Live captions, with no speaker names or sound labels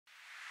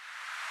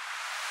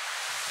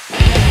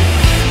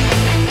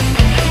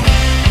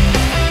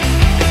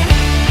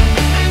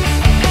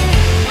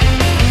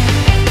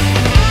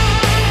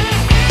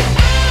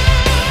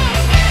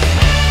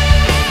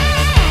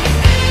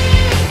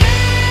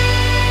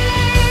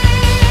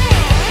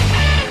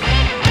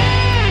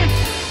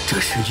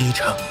一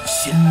场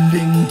心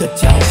灵的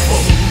交锋，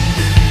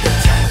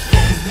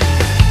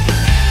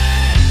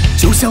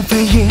就像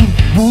飞鹰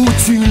无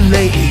惧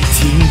雷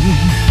霆，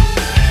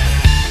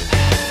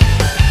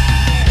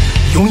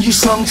用一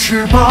双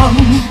翅膀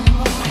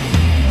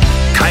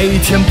开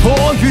天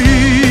破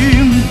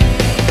云，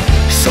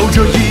守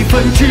着一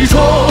份执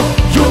着，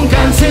勇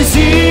敢前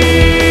行。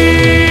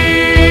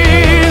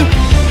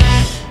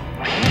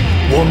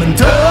我们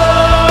的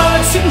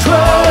青春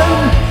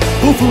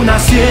不负那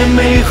些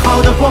美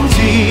好的光景，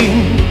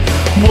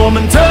我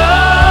们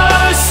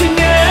的信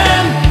念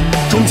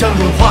终将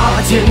融化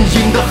坚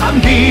硬的寒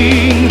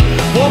冰，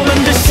我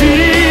们的事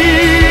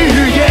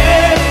业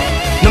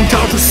能照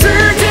出世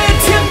界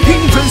天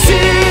平准星，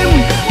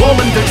我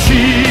们的赤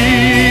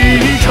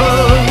诚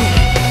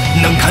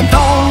能看到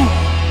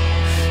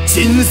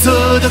金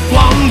色的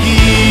光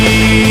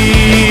影。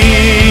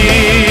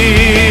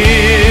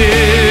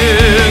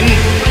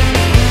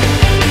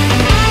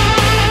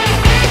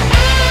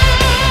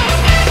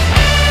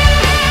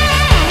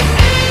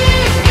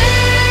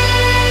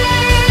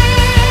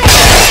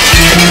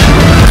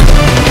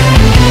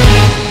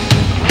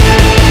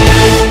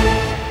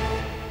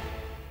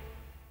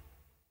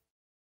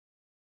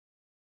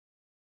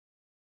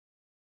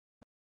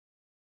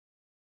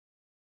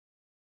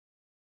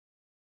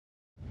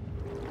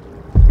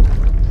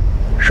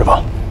师傅，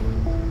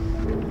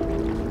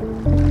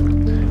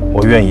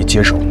我愿意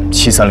接手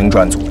730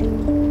专案组，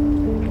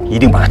一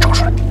定把他找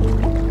出来。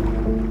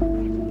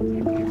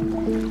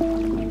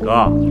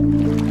哥，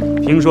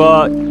听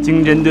说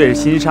经侦队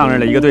新上任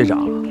了一个队长，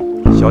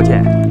萧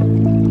剑，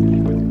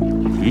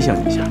提醒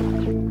你一下。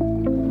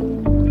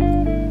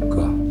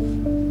哥，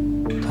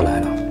他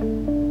来了，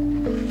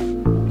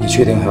你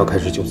确定还要开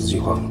始救资计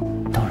划吗？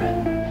当然，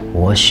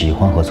我喜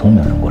欢和聪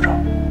明人过招。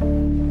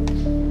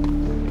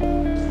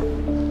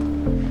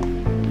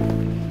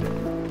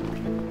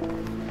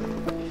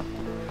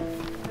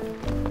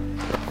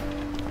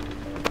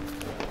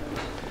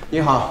 你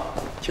好，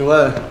请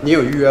问你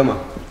有预约吗？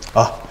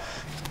啊，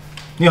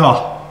你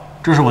好，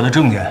这是我的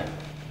证件，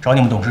找你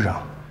们董事长。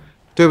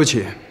对不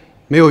起，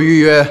没有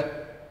预约，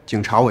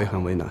警察我也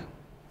很为难。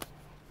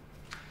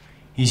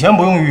以前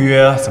不用预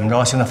约，怎么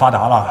着？现在发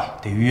达了，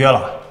得预约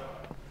了。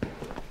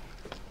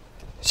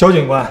萧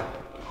警官，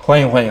欢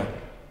迎欢迎。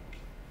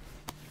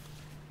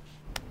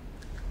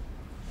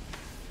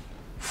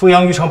富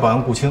阳渔场保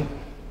安顾青。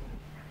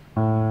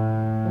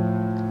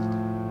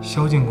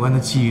萧警官的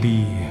记忆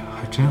力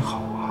还真好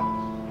啊。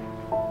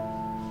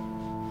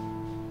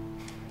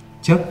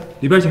 请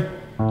里边请。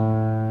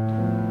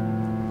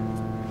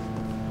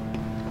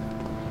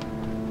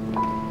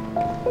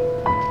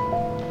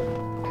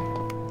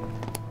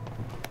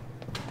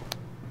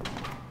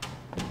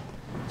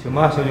请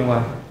吧，萧警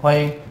官。欢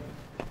迎。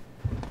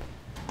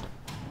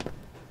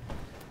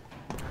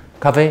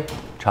咖啡、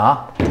茶，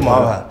不麻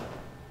烦。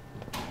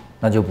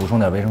那就补充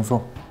点维生素。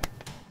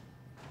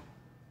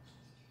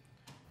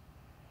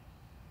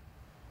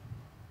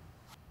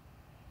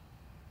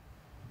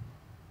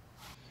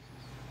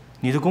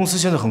 你的公司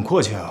现在很阔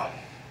气啊，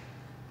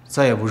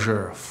再也不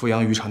是富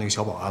阳渔场那个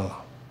小保安了。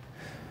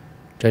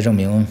这证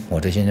明我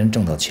这些年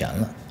挣到钱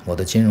了，我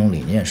的金融理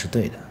念是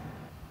对的。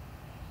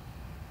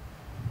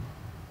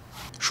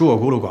恕我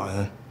孤陋寡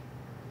闻，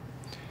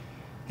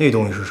那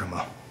东西是什么？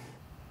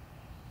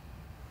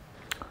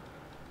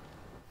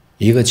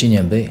一个纪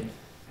念碑。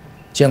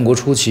建国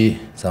初期，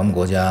咱们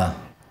国家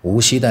无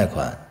息贷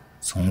款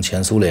从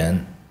前苏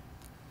联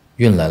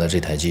运来了这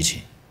台机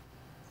器，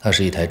它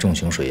是一台重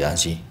型水压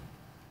机。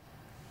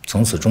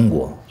 从此，中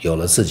国有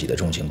了自己的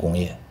重型工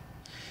业。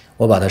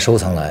我把它收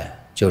藏来，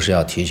就是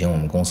要提醒我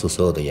们公司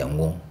所有的员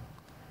工，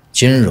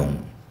金融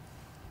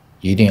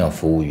一定要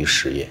服务于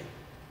实业，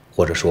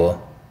或者说，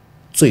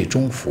最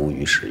终服务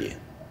于实业。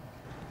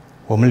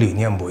我们理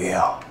念不一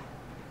样。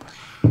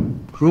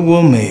如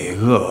果每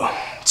个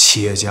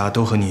企业家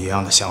都和你一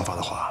样的想法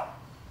的话，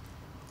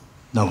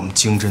那我们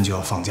经侦就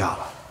要放假了。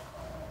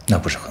那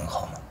不是很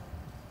好吗？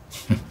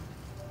哼！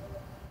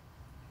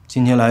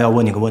今天来要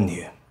问你个问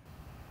题。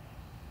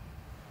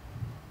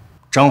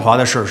 张华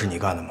的事儿是你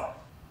干的吗？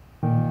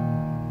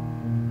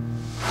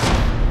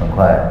很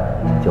快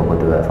就会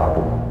对外发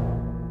布，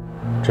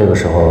这个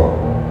时候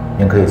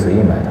您可以随意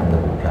买他们的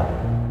股票。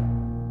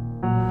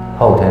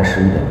后天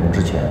11点钟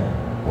之前，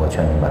我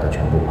劝您把它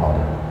全部抛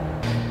掉。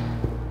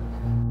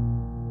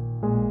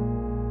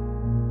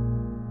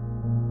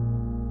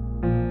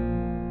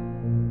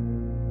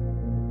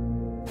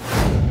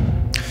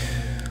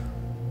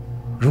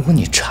如果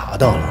你查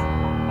到了，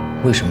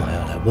为什么还要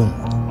来问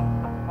我呢？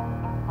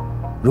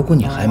 如果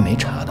你还没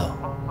查到，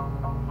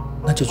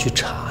那就去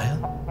查呀。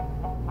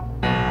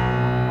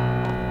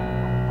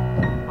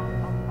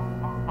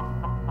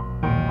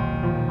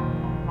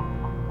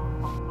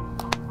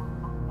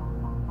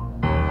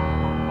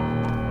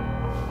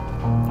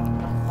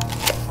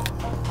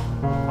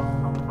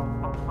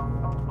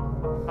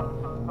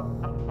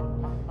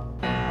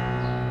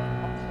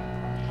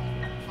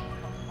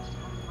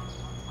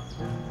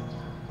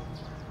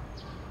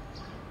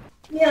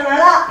面来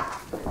了，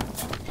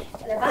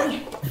我来帮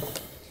你。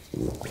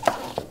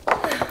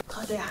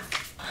好的呀，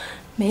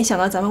没想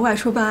到咱们外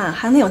出办案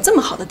还能有这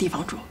么好的地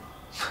方住。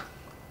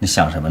你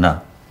想什么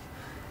呢？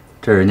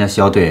这是人家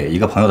肖队一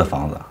个朋友的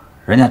房子，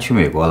人家去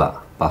美国了，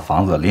把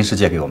房子临时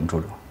借给我们住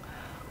住。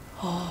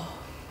哦，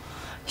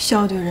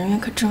肖队人缘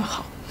可真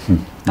好。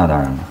那当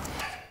然了。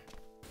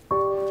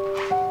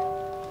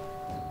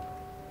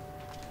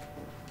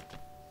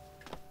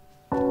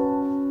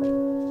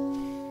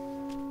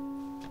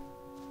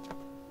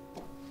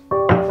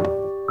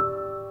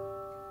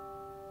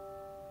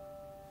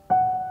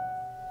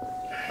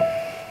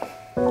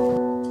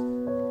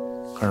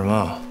干什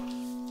么？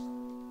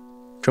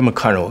这么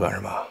看着我干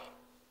什么？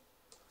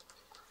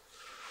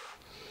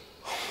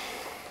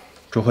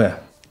周慧，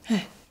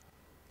哎，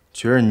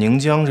觉着宁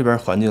江这边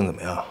环境怎么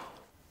样？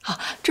啊，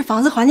这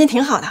房子环境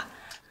挺好的。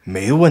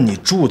没问你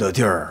住的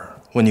地儿，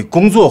问你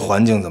工作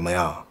环境怎么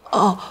样？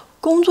哦，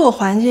工作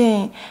环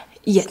境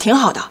也挺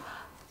好的，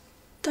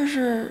但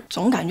是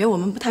总感觉我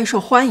们不太受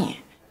欢迎，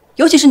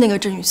尤其是那个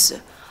郑雨思，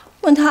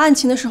问他案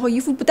情的时候一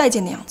副不待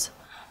见的样子，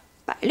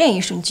白练一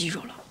身肌肉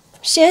了，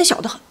心眼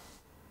小得很。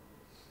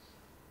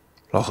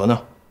老何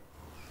呢？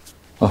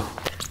哦，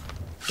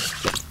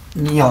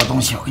你要的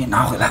东西我给你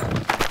拿回来。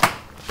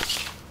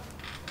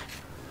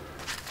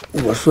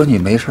我说你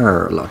没事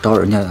儿老招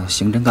人家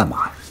刑侦干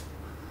嘛呀？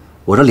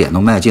我这脸都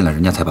迈进了，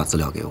人家才把资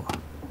料给我。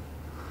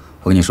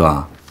我跟你说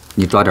啊，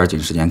你抓点紧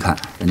时间看，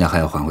人家还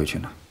要还回去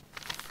呢。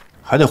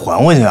还得还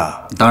回去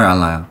啊？当然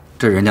了呀，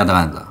这是人家的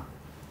案子。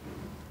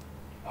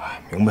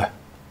哎，明白，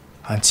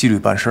按纪律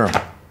办事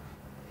嘛。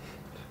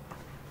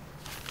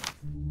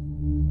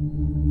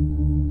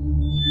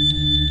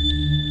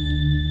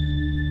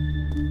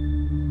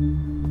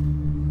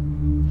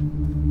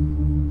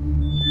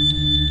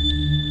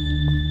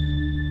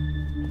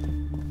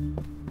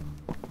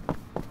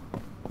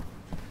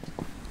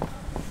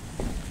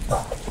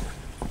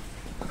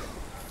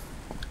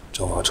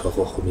正好车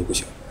祸昏迷不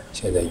醒，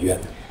现在在医院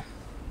呢。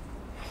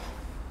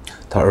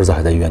他儿子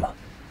还在医院呢。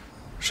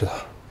是的。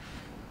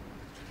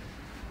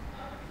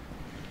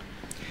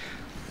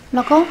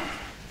老公，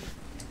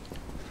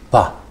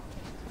爸，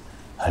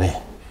海丽，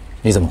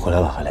你怎么回来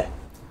了？海丽，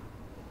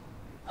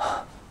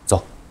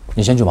走，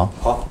你先去忙。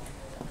好。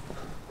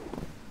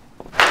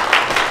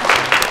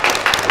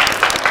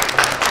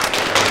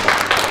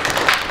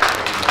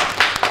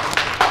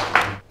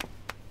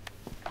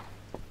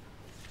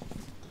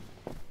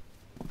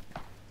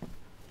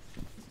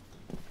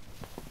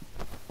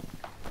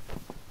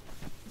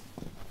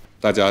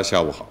大家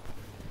下午好。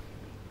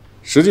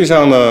实际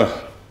上呢，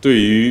对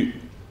于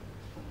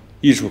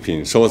艺术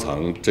品收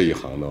藏这一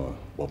行呢，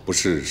我不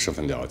是十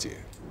分了解，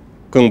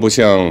更不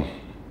像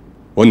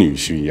我女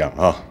婿一样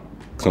啊，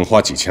肯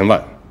花几千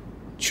万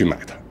去买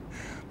它。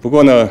不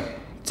过呢，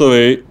作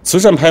为慈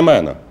善拍卖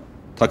呢，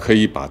他可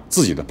以把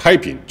自己的拍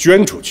品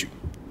捐出去，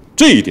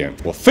这一点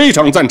我非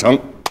常赞成。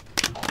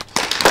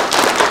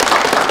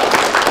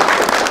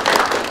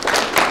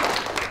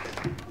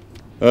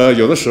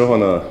有的时候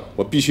呢，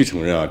我必须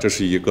承认啊，这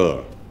是一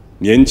个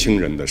年轻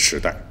人的时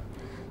代。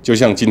就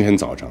像今天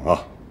早上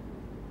啊，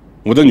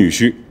我的女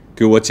婿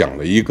给我讲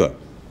了一个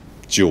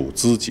九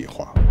资计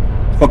划。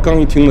我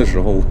刚一听的时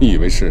候，我以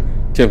为是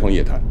天方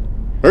夜谭，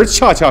而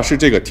恰恰是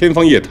这个天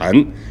方夜谭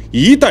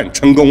一旦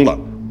成功了，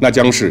那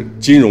将是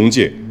金融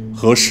界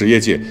和实业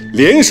界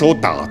联手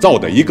打造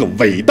的一个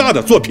伟大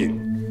的作品。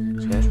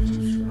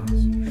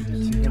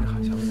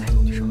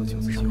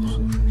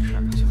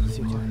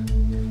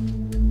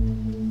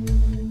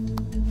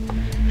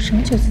什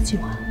么九资计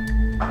划？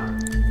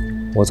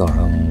我早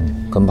上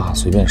跟爸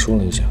随便说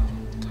了一下，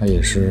他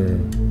也是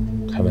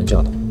开玩笑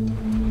的。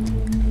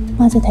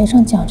妈在台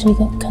上讲这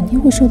个，肯定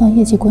会受到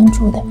业界关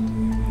注的。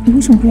你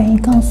为什么不愿意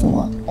告诉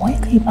我？我也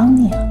可以帮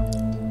你啊。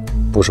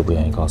不是不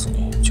愿意告诉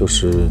你，就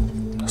是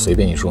随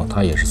便一说，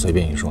他也是随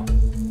便一说。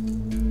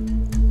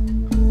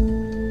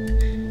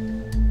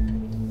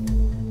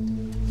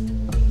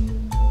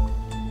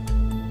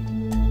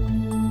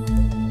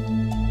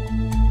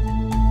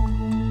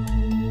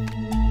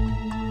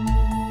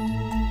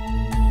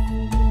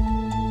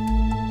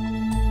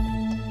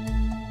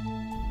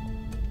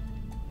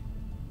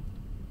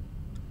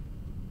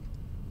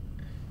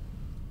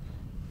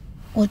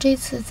我这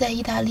次在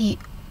意大利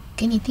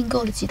给你订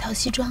购了几套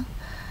西装，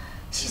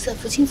西瑟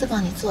夫亲自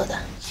帮你做的，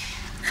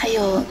还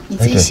有你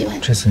最喜欢。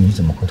这次你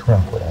怎么会突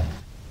然回来呢？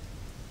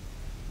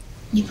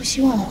你不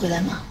希望我回来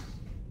吗？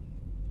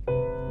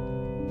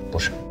不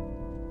是。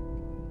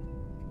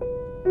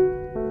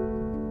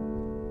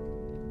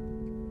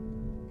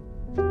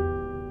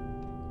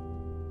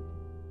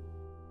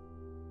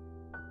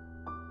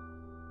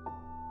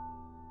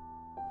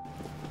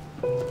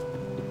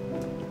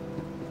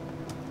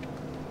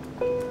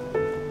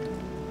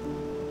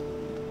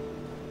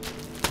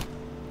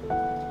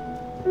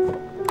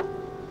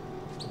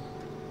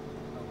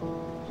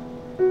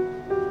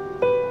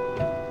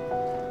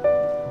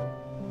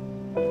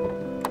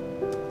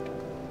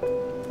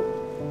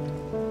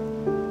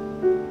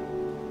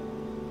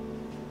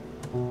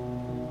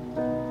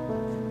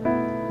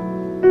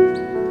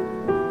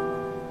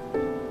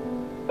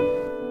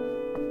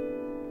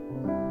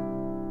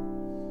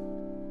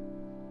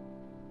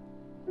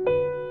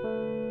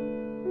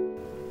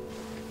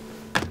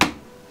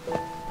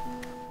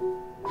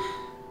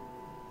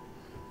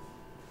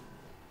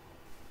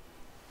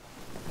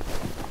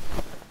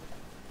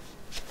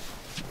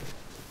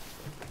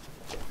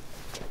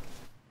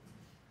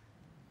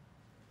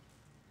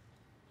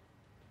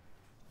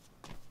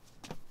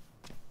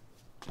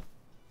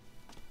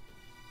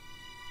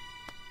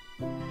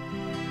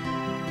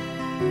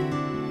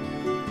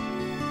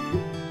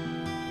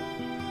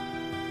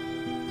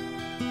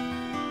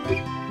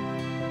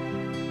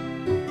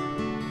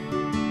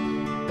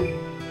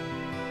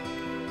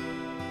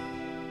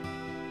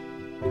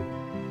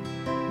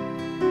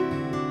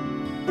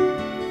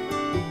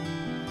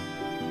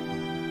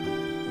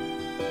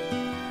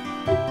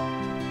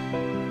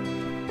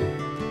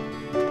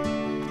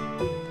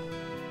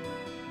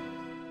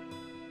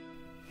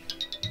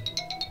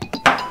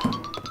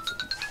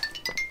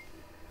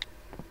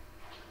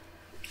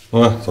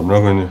怎么着，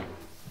闺女？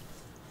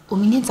我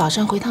明天早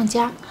上回趟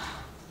家，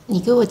你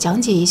给我讲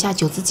解一下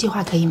9字计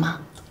划可以吗？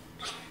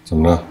怎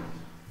么了？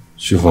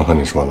徐峰和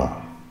你说了？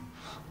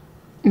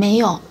没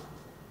有，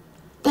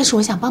但是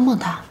我想帮帮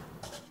他。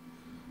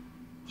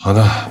好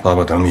的，爸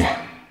爸等你。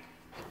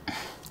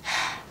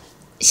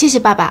谢谢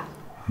爸爸。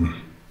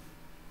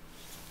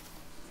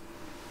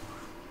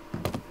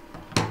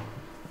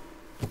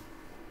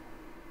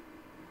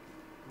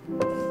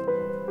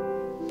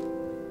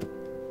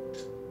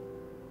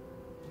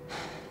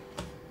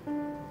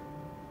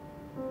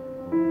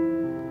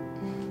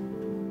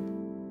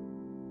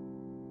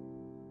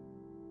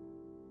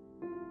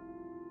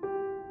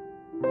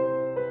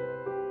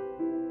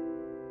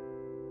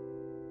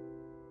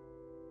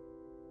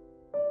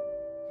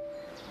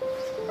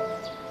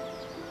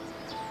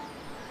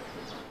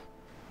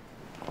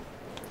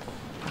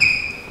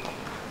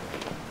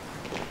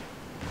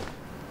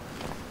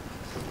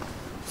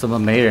怎么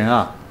没人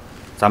啊？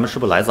咱们是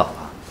不是来早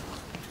了？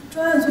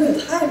这专案组也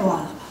太乱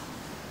了吧！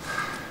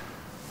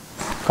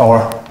干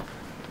活。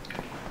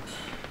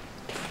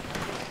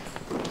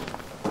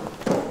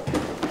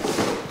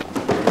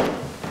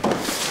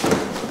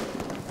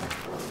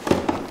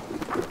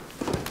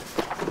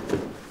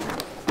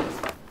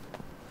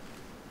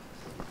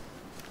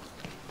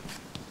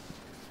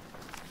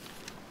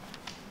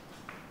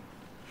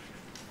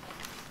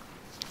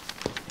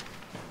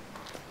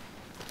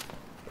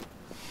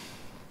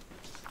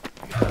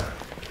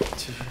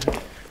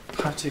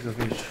这个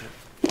位置。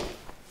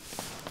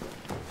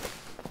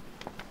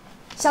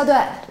肖队，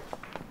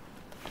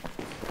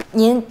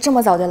您这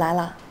么早就来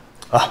了？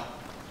啊，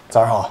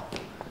早上好。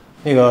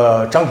那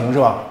个张平是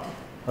吧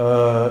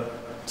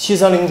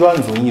？730专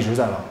案组你一直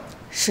在吗？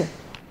是。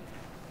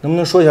能不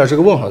能说一下这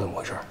个问号怎么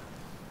回事？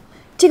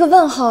这个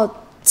问号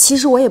其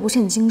实我也不是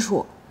很清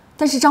楚，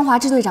但是张华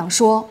支队长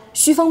说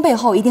徐峰背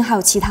后一定还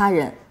有其他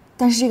人，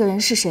但是这个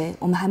人是谁，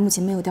我们还目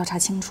前没有调查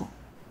清楚。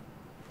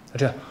那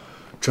这样，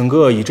整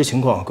个已知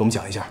情况给我们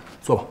讲一下，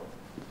坐吧。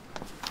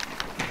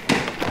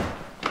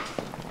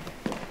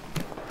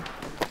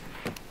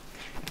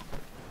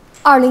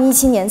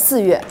2017年4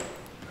月，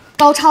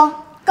高昌、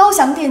高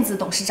翔电子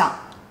董事长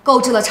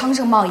购置了昌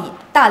盛贸易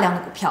大量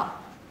的股票，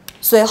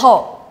随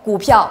后股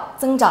票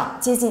增长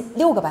接近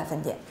6个百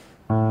分点。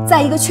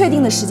在一个确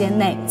定的时间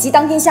内，即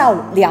当天下午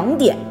2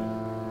点，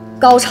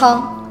高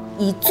昌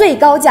以最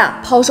高价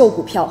抛售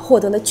股票，获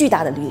得了巨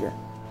大的利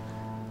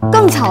润。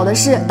更巧的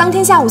是，当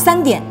天下午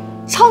3点，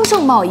昌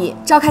盛贸易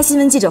召开新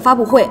闻记者发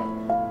布会，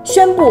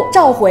宣布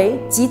召回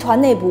集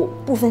团内部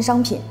部分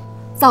商品，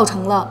造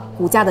成了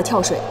股价的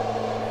跳水。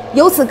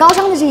由此，高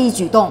昌的这一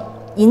举动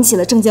引起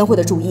了证监会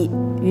的注意，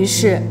于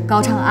是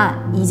高昌案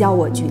移交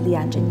我局立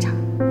案侦查。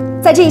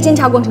在这一侦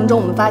查过程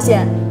中，我们发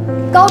现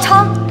高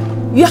昌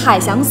与海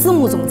翔私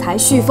募总裁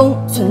旭峰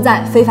存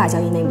在非法交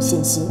易内幕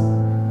信息。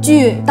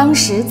据当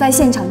时在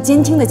现场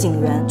监听的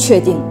警员确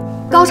定，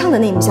高昌的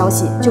内幕消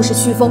息就是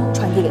旭峰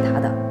传递给他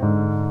的。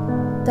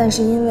但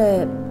是因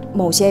为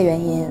某些原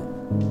因，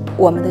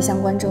我们的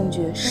相关证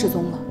据失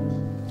踪了。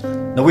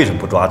那为什么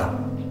不抓他？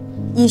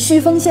以旭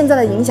峰现在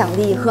的影响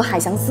力和海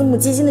翔私募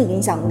基金的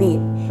影响力，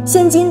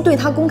现今对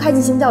他公开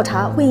进行调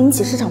查会引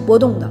起市场波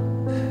动的，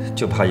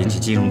就怕引起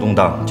金融动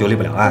荡，就立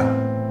不了案。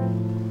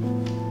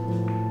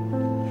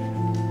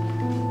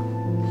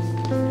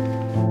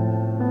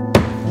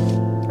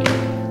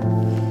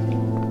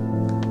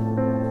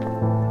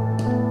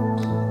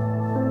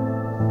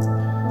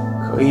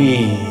可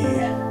以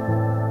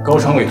高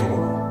昌委托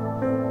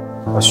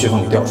我，把旭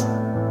峰给调出来。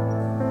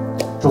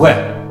朱慧，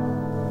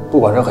不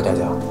管任何代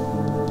价，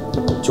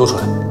揪出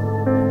来。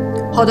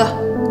好的。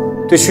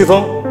对旭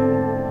峰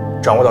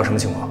掌握到什么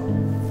情况？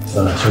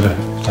肖队，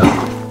这样。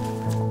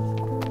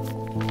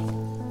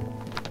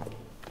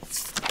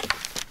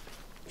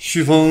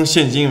旭峰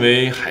现今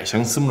为海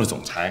翔私募的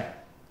总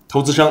裁、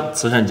投资商、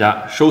慈善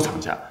家、收藏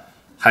家。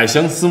海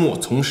翔私募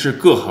从事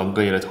各行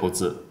各业的投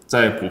资，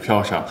在股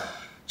票上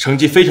成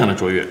绩非常的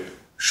卓越。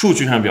数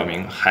据上表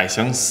明，海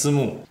翔私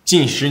募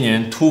近10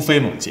年突飞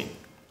猛进，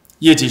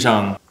业绩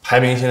上排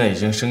名现在已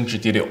经升至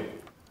第6。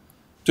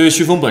对于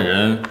旭峰本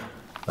人，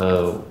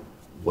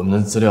我们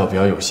的资料比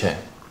较有限，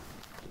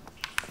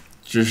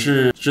只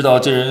是知道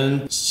这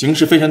人行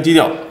事非常低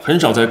调，很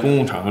少在公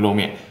共场合露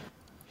面，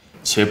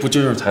且不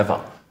接受采访，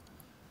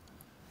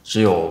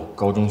只有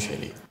高中学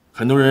历。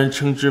很多人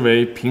称之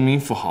为平民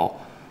富豪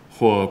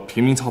或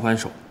平民操盘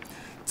手，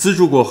资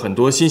助过很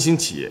多新兴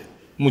企业。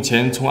目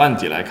前从案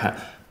底来看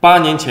，8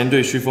年前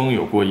对旭峰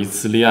有过1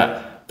次立案，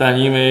但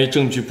因为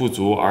证据不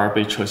足而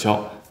被撤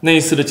销。那一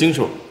次的经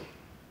手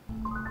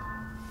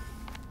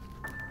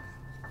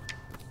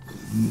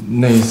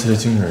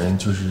人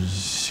就是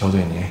肖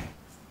队您。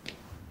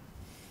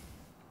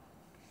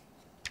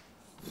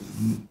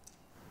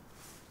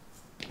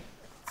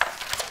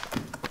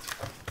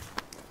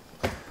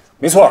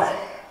没错，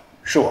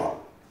是我。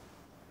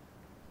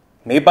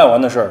没办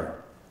完的事儿，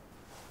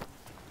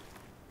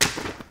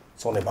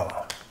总得办完。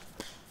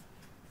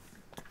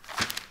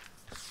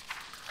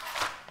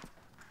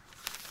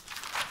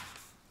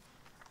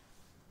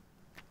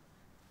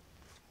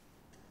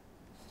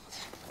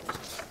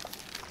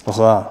老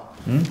何，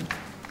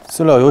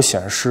资料有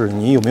显示，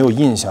你有没有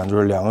印象？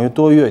就是2个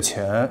多月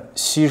前，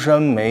西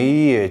山煤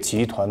业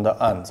集团的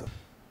案子。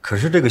可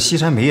是这个西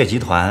山煤业集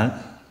团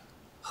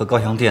和高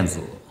翔电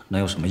子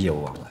能有什么业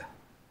务往来？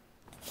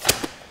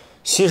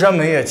西山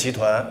煤业集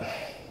团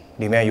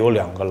里面有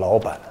2个老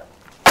板。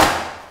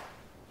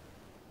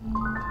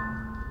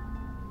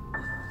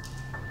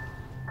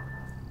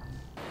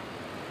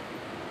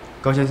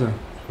高先生，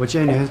我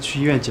建议你还是去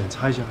医院检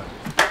查一下。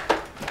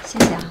谢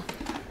谢啊。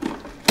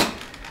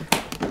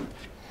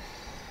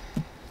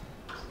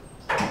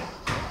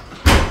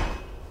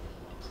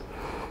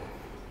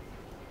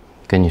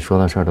跟你说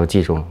的事儿都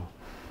记住了吗？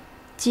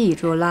记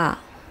住了。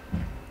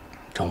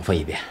重复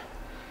一遍。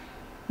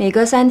每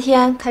隔3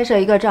天开设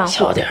一个账户。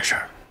小点声。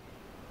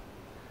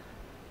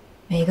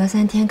每隔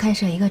3天开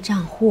设一个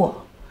账户，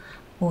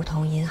不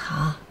同银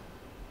行。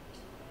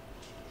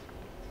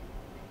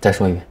再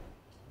说一遍。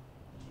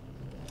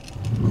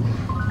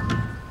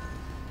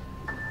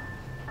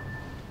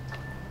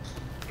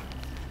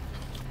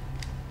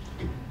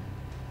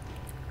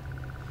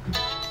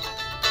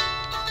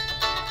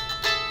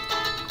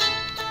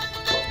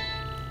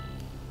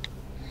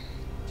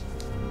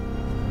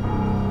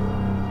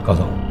高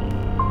总，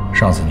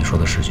上次你说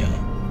的事情，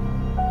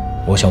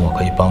我想我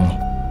可以帮你，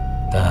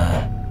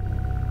但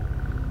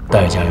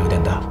代价有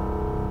点大。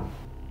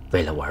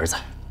为了我儿子，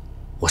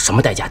我什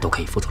么代价都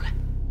可以付出来。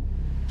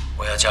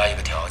我要加一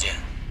个条件，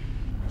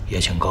也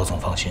请高总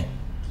放心，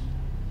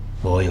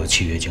我有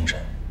契约精神。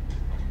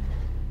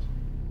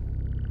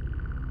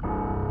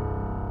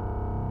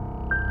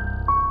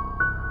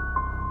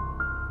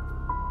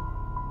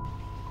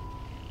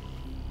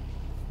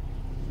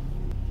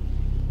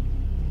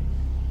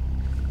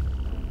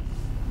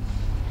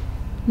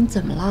你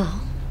怎么了？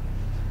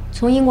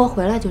从英国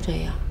回来就这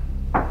样？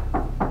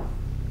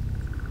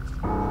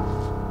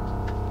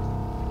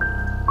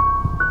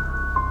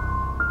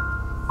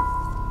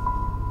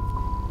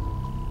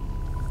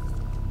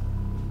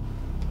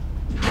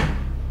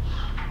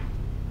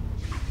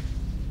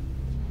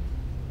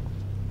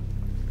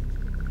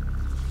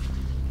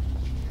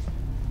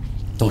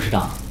董事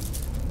长，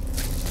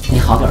你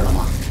好点了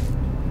吗？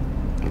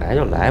来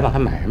就来吧，还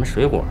买什么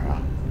水果啊？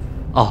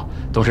哦，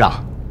董事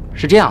长，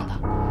是这样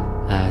的。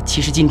其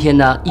实今天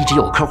呢，一直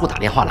有客户打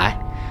电话来，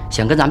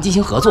想跟咱们进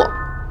行合作。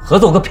合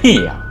作个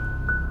屁呀！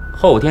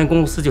后天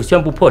公司就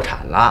宣布破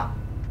产了。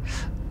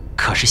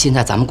可是现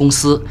在咱们公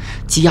司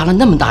积压了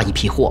那么大一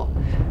批货，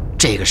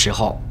这个时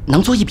候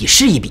能做一笔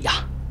是一笔呀。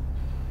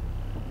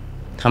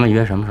他们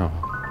约什么时候？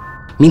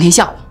明天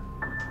下午。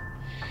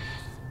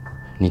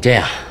你这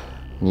样，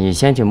你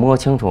先去摸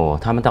清楚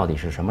他们到底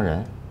是什么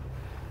人，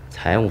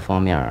财务方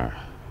面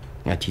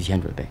要提前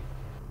准备。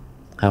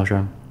还有事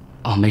吗？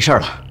哦，没事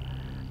了。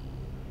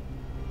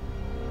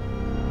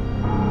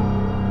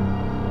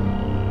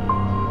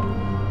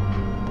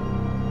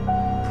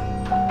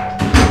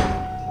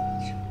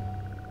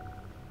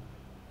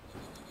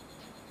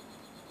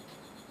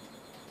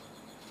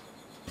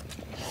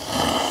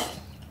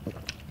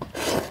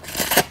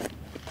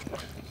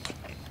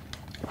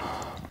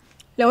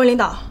2位领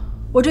导，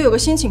我这有个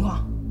新情况，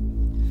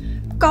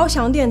高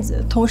翔电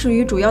子同时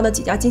与主要的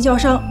几家经销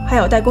商还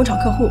有代工厂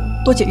客户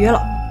都解约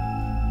了。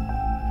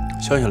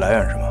消息来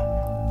源是什么？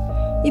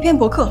一篇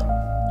博客，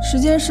时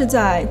间是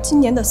在今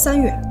年的3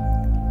月。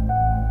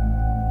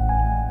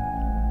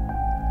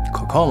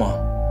可靠吗？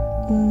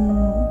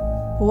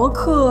博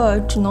客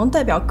只能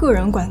代表个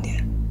人观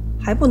点，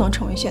还不能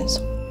成为线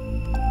索。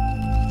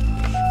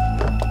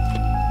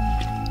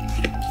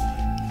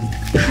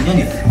时间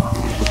点是什么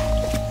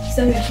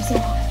？3月14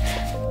号。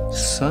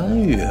3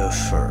月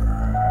份，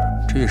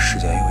这时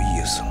间有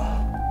意思了。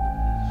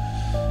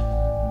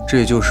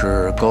这就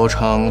是高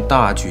昌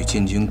大举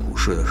进军股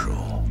市的时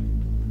候。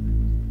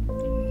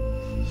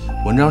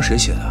文章谁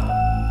写的？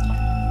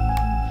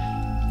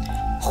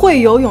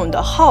会游泳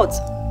的耗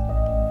子。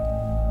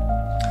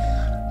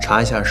查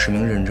一下实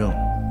名认证，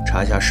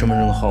查一下身份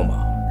证号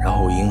码，然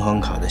后银行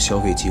卡的消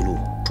费记录、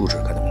住址，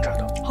看能不能查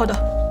到。好的。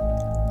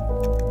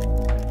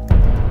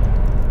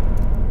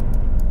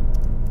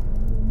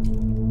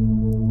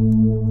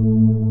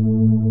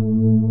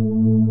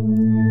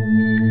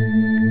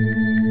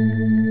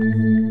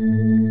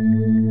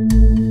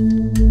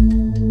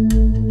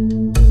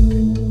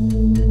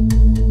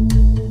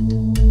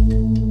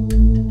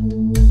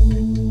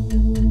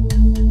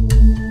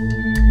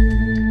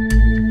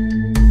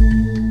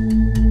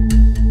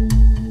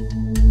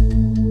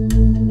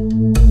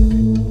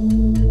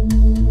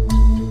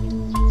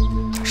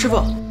师傅，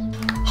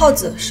耗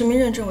子实名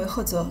认证为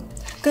赫泽。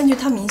根据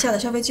他名下的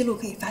消费记录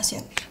可以发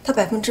现，他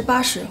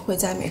80%会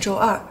在每周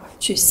2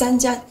去3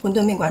家馄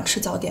饨面馆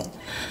吃早点，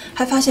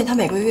还发现他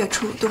每个月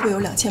初都会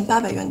有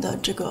2800元的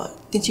这个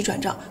定期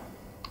转账，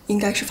应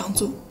该是房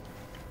租。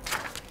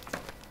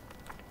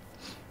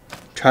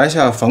查一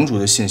下房主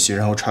的信息，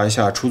然后查一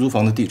下出租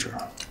房的地址。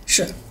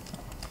是。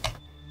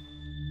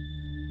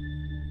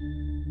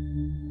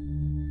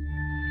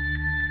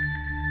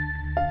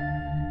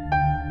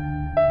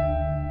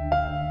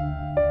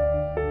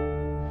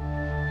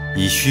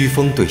以胥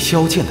枫对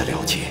萧剑的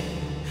了解，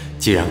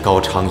既然高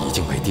昌已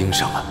经被盯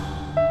上了，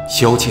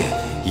萧剑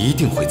一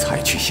定会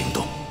采取行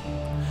动。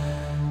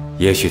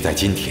也许在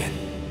今天，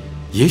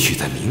也许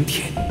在明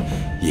天，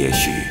也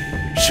许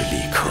是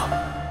立刻，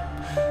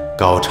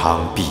高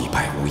昌必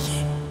败无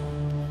疑。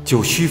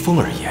就胥枫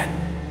而言，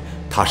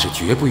他是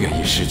绝不愿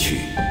意失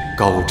去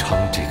高昌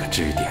这个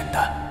支点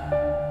的。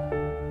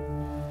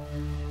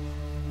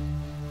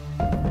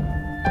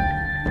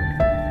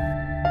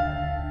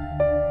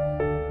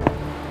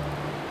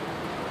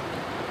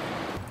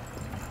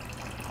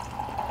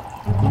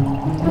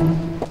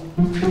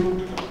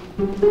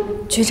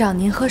局长，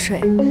您喝水。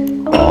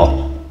好。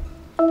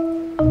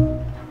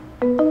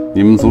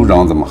你们组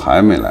长怎么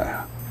还没来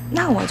啊？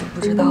那我就不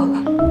知道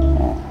了。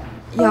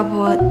要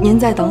不您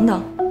再等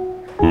等。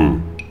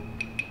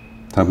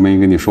他没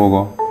跟你说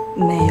过？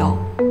没有。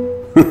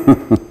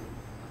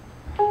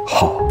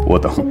好，我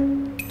等。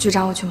局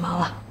长，我去忙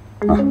了。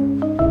啊。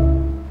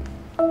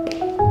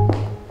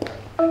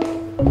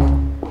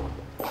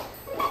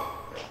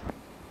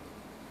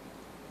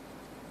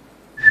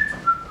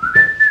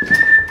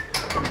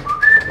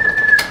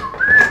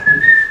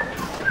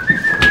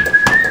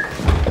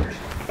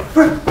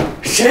不是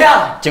谁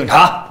呀？警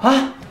察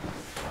啊！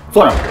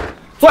坐那儿，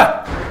坐下。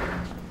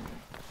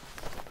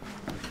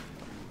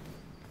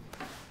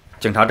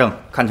警察证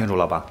看清楚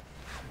了吧？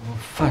我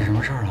犯什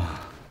么事儿了？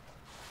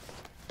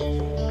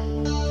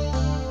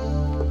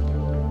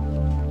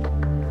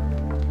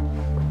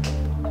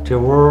这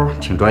屋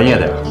挺专业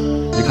的呀，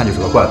一看就是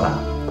个惯犯。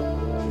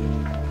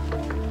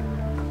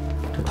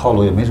这套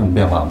路也没什么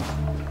变化吧？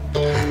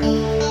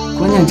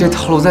关键这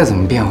套路再怎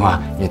么变化，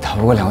也逃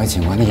不过2位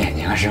警官的眼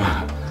睛啊，是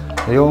吧？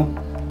哎呦，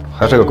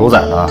还是个狗仔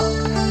呢。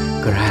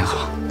个人爱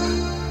好。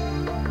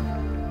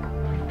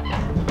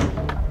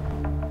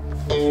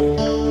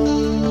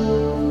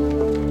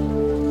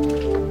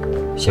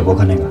写博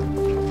客那个，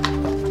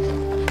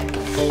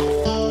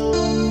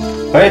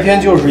白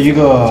天就是一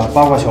个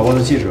八卦小报的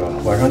记者，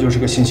晚上就是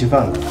个信息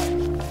贩子。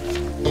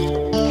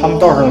他们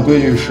道上的规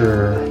矩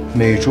是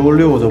每周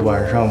6的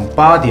晚上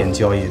8点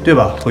交易，对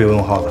吧？会有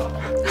用号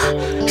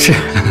的。是。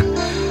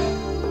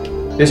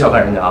别小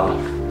看人家啊，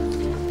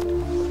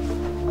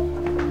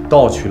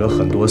盗取了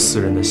很多私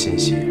人的信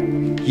息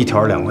，1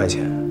条2块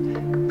钱，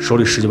手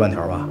里10几万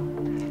条吧。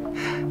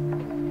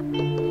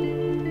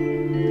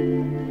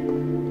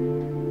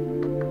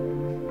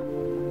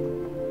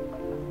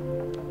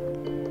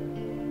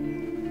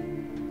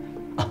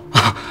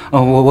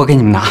我给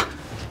你们拿。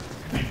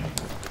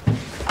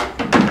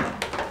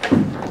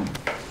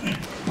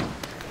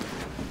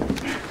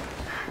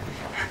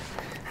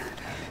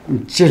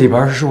这里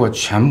边是我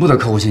全部的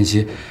客户信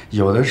息，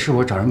有的是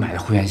我找人买的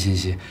会员信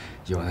息，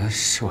有的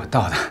是我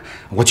盗的，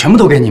我全部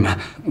都给你们。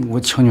我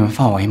求你们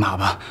放我一马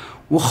吧，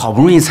我好不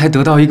容易才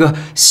得到一个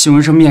新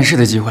闻社面试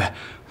的机会，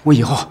我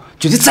以后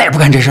绝对再也不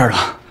干这事儿了。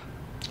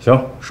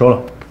行，收了，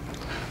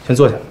先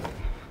坐下。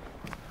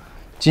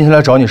今天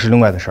来找你是另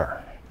外的事儿。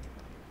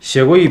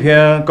写过一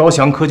篇高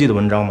翔科技的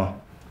文章吗？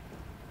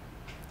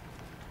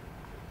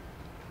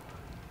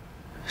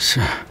是，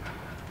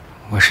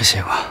我是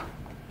写过。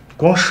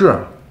光是？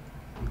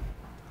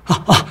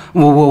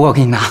我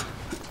给你拿。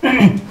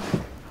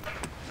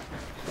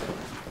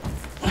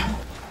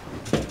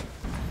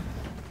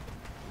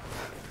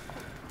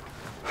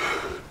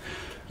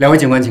2位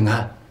警官，请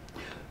看，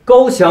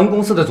高翔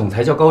公司的总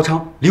裁叫高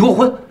昌，离过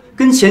婚，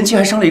跟前妻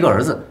还生了一个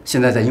儿子，现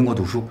在在英国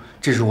读书。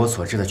这是我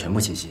所知的全部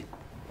信息。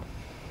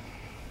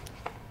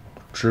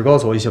只告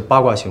诉我一些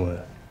八卦新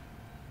闻，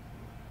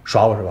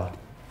耍我是吧？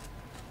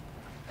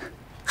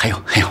还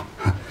有，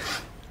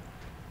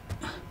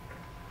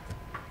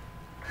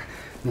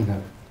那个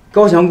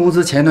高翔公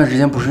司前一段时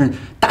间不是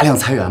大量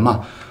裁员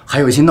吗？还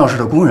有一些闹事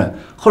的工人。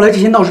后来这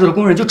些闹事的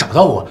工人就找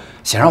到我，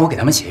想让我给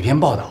他们写一篇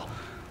报道。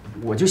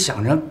我就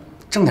想着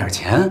挣点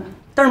钱，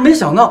但是没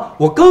想到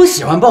我刚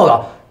写完报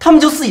道，他们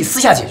就自己私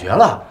下解决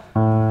了。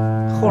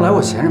后来我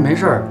闲着没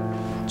事儿，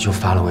就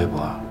发了微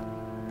博。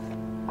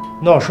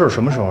闹事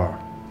什么时候？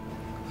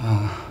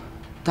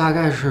大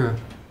概是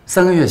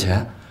3个月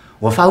前。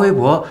我发微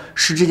博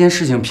是这件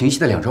事情平息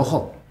的2周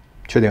后。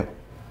确定？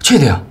确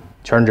定，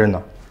全是真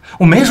的。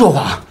我没说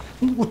谎，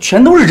我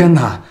全都是真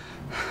的。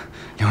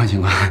2位警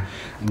官，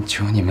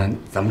求你们，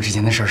咱们之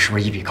间的事儿是不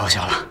是一笔勾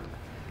销了？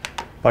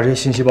把这些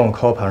信息帮我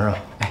拷盘上。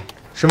哎，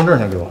身份证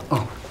先给我。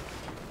哦。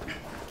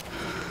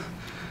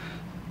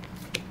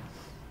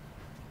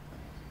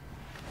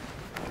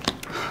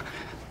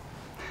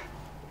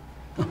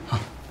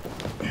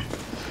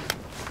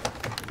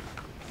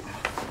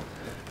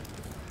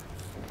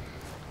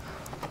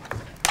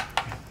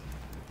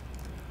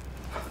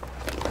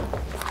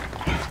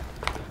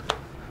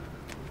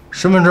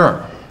身份证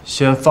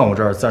先放我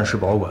这儿暂时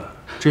保管，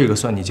这个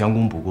算你将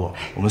功补过，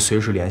我们随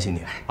时联系你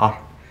啊。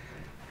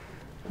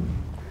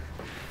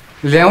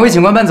2位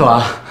警官搬走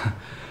啊。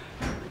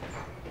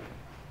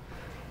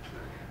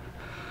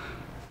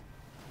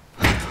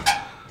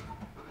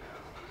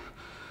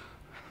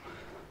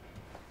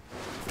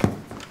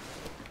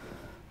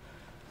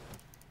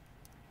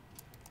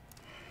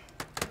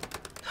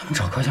他们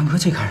找高强科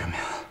技干什么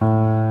呀？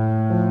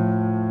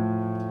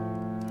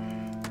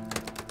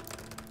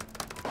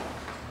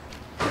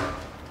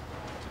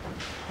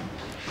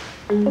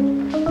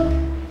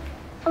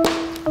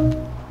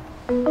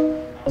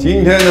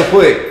今天的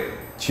会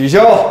取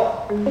消。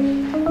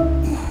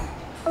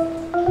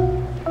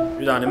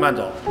局长，您慢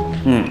走。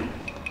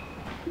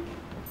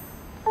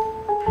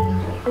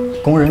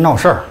工人闹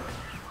事儿。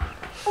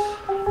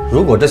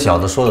如果这小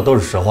子说的都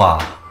是实话，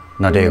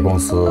那这个公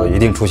司一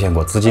定出现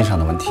过资金上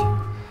的问题。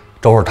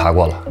周会查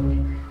过了，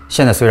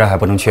现在虽然还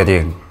不能确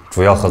定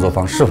主要合作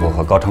方是否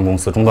和高昌公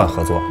司中断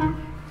合作，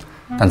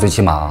但最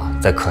起码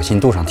在可信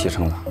度上提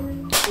升了。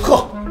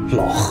呵，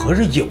老何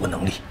这业务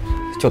能力，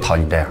就讨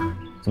你这样。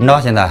怎么着？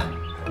现在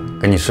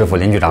跟你师傅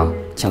林局长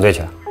请罪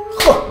去？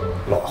呵，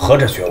老何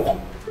这觉悟。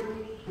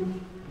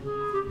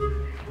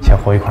先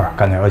和一块儿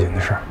干点要紧的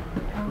事儿。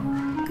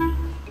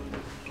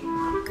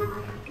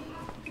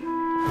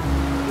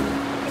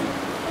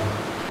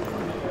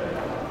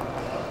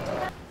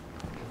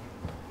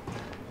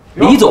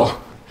李总，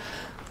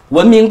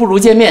闻名不如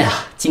见面啊！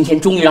今天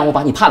终于让我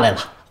把你盼来了，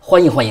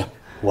欢迎欢迎。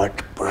我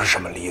不是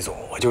什么李总，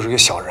我就是个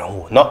小人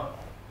物。那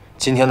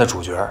今天的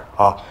主角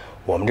啊，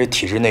我们这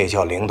体制内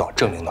叫领导，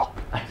正领导。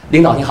哎，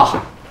领导你好。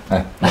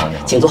哎，来，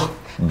请坐，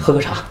喝个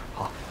茶。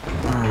好。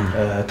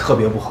特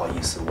别不好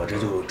意思，我这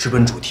就直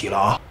奔主题了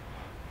啊。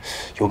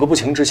有个不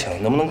情之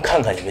请，能不能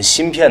看看你们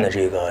芯片的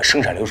这个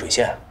生产流水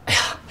线？哎呀，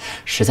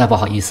实在不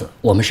好意思，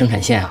我们生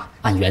产线啊，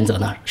按原则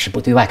呢是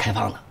不对外开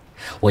放的。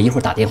我一会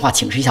儿打电话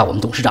请示一下我们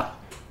董事长。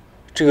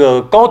这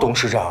个高董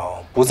事长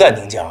不在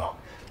宁江啊？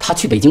他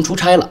去北京出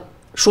差了，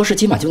说是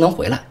今晚就能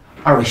回来。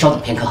二位稍等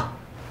片刻。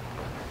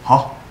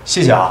好，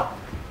谢谢啊。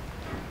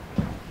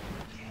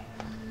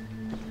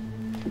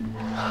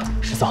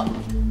石总，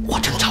我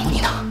正找你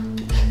呢，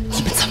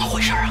你们怎么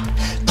回事啊？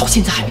到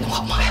现在还没弄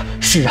好吗？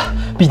是啊，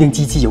毕竟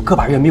机器有个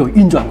把月没有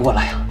运转过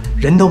来呀，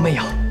人都没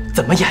有，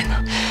怎么演呢？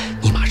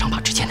你马上把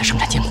之前的生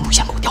产监控录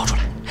像给我调出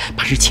来，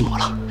把日期抹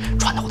了，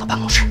传到我的办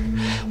公室，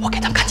我给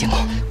他们看监控。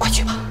快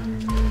去吧。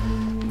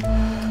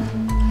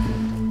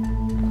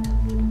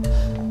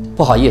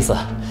不好意思，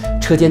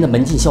车间的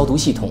门禁消毒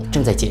系统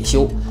正在检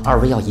修，二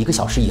位要1个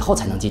小时以后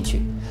才能进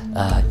去。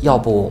要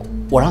不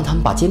我让他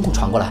们把监控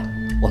传过来，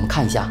我们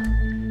看一下。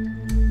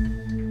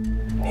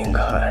您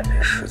看这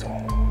石总，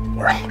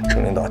我让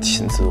郑领导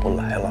亲自都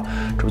来了，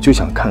这不就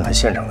想看看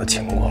现场的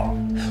情况？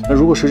那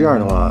如果是这样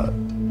的话，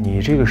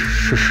你这个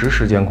是实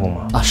时监控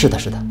吗？啊，是的，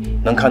是的，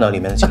能看到里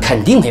面的情况？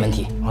肯定没问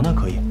题。啊，那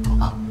可以。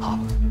啊，好。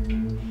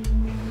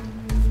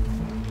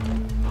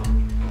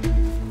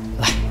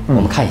来，我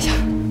们看一下。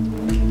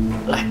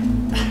来，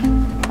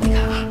你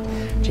看啊，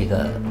这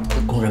个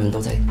工人们都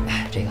在，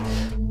这个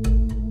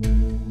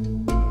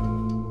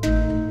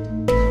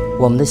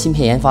我们的芯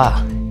片研发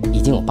啊，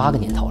已经有8个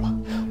年头了。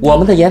我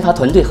们的研发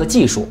团队和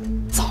技术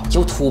早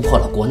就突破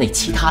了国内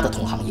其他的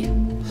同行业。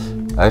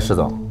哎，石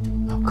总，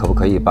可不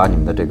可以把你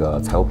们的这个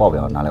财务报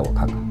表拿来我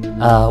看看？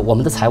我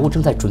们的财务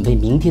正在准备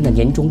明天的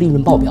年终利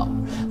润报表，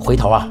回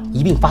头啊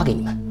一并发给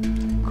你们。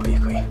可以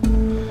可以。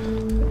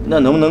那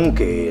能不能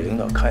给领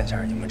导看一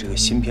下你们这个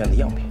芯片的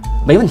样品？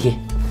没问题。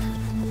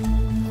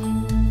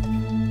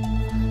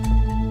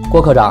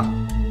郭科长，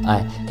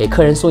哎，给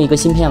客人送一个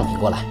芯片样品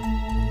过来。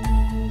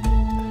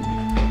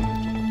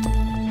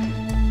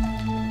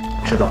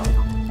知道。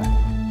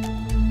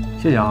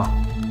谢谢啊。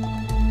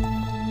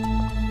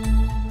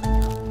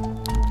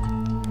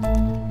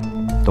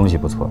东西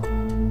不错，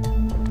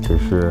只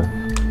是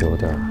有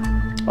点……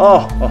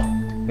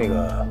那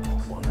个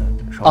我们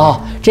稍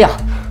哦，这样，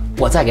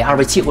我再给2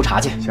位沏壶茶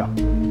去。行，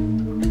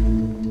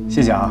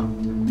谢谢啊。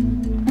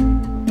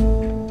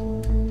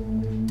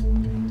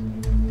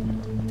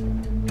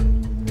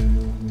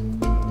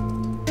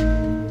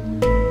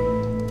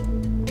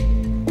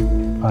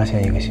发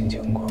现一个新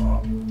情况。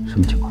什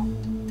么情况？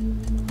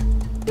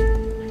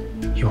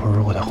一会儿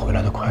如果他回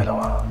来的快的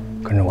话，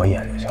跟着我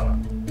演就行了。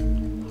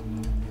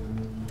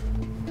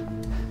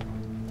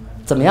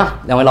怎么样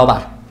，2位老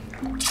板？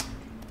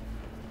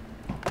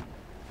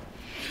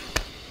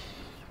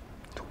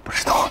都不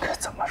知道该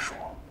怎么说。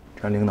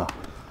张领导，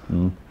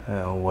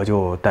我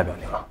就代表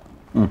您了。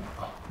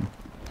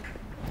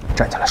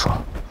站起来说，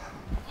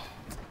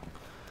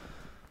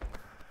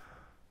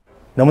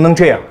能不能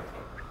这样？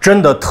真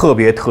的特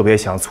别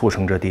想促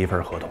成这第一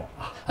份合同。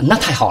那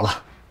太好了，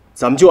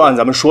咱们就按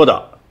咱们说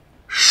的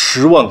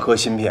，10万颗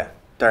芯片，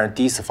但是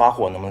第一次发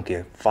货能不能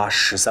给发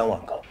13万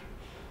颗？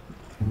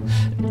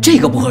这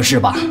个不合适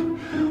吧？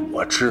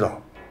我知道，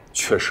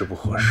确实不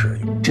合适。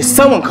这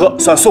3万颗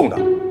算送的，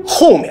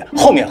后面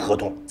合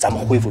同咱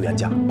们恢复原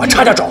价，把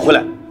差价找回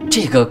来。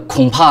这个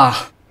恐怕……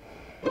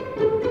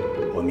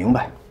我明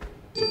白。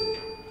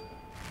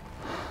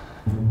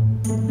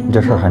你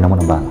这事儿还能不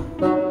能办了？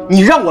你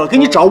让我给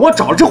你找，我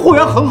找了，这货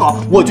源很好，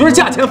我觉得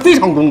价钱非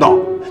常公道。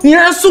你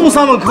让人送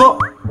3万颗，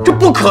这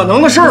不可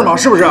能的事儿吗？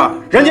是不是？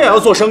人家也要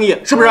做生意，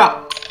是不是？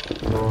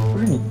不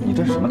是你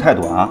这是什么态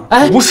度啊？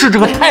哎，不是这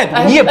个态度，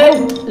你也不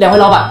，2位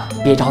老板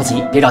别着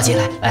急，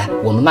来，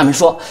我们慢慢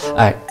说。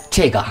哎，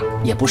这个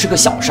也不是个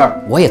小事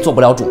儿，我也做不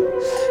了主。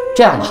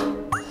这样吧，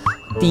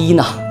第一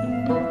呢，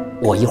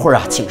我一会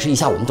儿请示一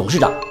下我们董事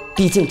长，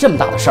毕竟这么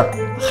大的事儿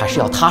还是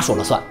要他说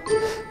了算。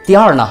第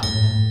二呢，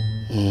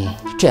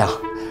这样，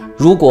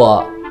如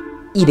果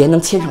一连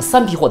能签上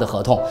3批货的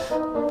合同，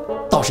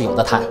倒是有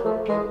的谈。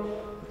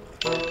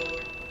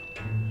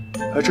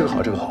哎，这个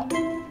好，这个好。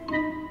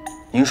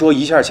您说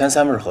一下签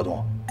3份合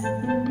同，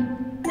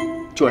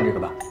就按这个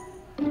办。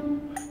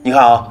你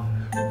看啊，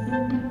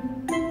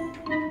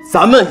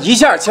咱们一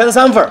下签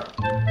3份，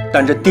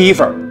但这第1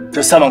份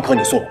这3万颗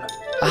你送我们。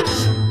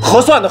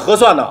核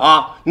算的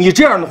啊！你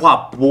这样的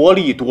话薄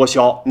利多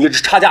销，你这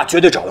差价绝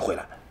对找得回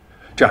来。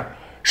这样，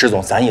石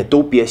总，咱也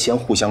都别先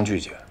互相拒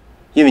绝，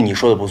因为你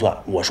说的不算，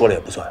我说了也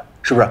不算，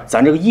是不是？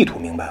咱这个意图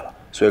明白了，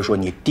所以说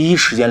你第一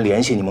时间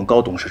联系你们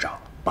高董事长，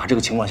把这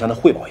个情况向他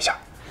汇报一下，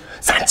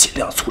咱尽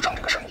量促成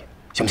这个生意，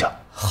行不行？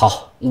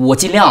好，我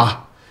尽量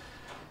啊。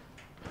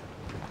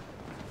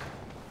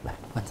来，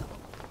慢走。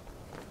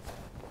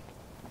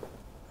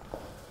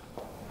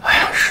哎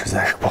呀，实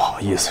在是不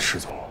好意思，石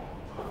总。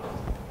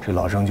这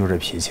老郑就这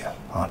脾气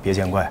啊，别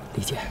见怪。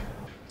理解。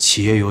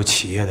企业有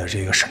企业的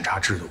这个审查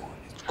制度，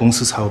公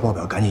司财务报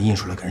表赶紧印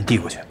出来给人递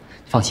过去。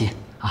放心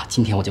啊，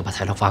今天我就把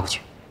材料发过去。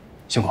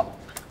辛苦。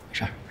没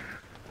事。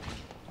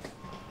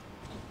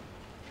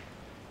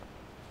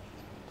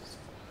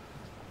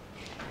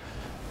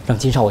让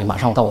金少伟马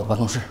上到我的办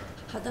公室。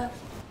好的。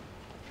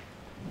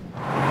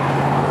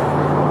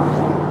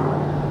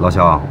老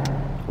肖，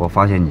我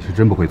发现你是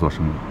真不会做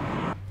生意。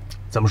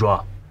怎么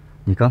说？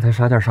你刚才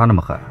杀价杀那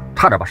么狠，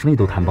差点把生意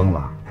都谈崩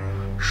了。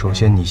首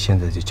先，你现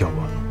在就叫我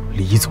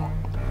李总，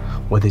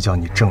我得叫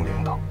你郑领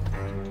导。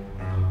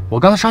我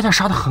刚才杀价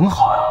杀得很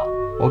好呀，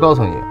我告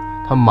诉你，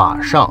他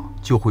马上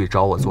就会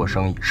找我做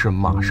生意，是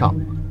马上。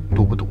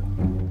赌不赌？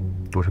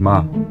赌什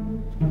么？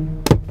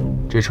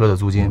这车的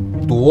租金。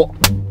赌。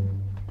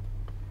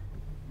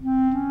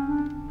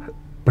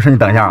不是，你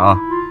等一下啊，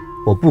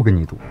我不跟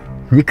你赌，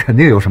你肯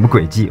定有什么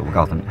诡计。我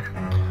告诉你，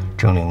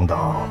郑领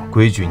导，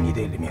规矩你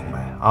得明白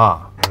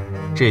啊。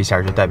这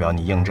下就代表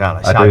你应战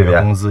了，下月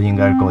工资应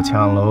该是够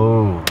呛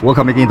喽。我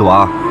可没跟你赌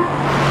啊。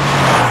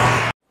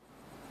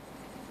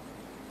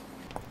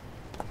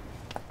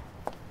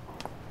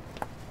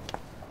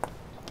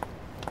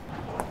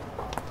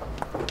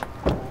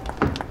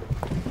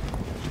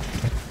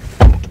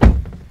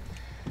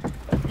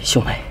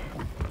兄妹，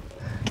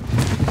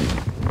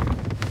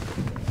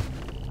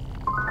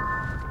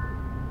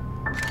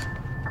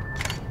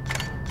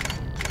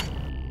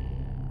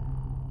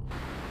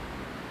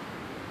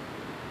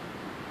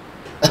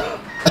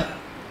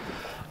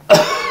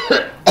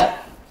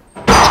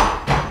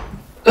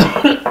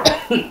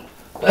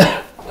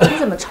你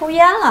怎么抽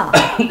烟了？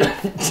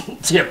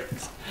戒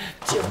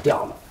不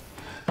掉了。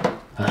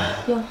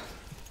哟，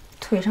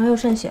腿上又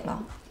渗血了。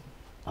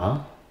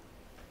啊？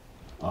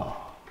哦，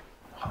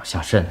好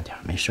像渗了点，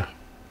没事。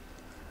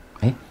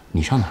哎，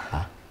你上哪儿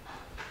了？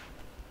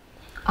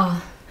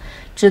啊，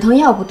止疼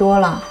药不多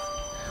了，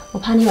我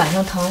怕你晚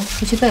上疼，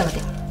出去备了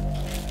点。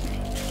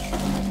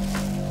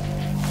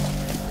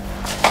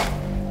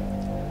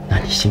那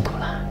你辛苦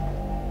了。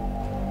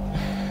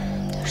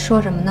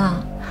说什么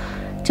呢？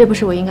这不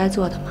是我应该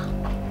做的吗？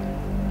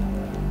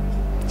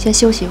先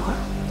休息一会儿。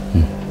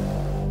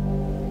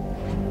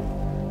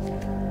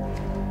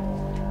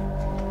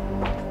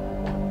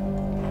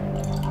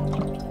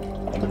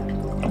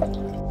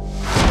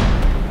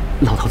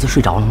老头子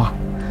睡着了吗？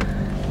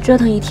折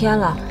腾一天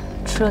了，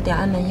吃了点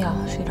安眠药，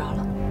睡着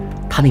了。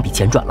他那笔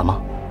钱转了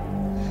吗？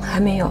还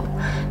没有，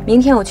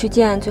明天我去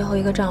见最后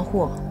一个账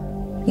户，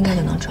应该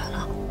就能转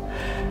了。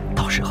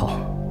到时候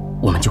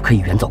我们就可以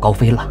远走高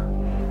飞了。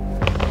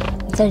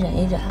你再忍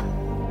一忍。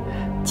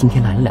今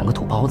天来了2个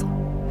土包子，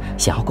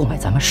想要购买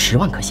咱们10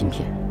万颗芯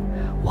片。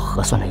我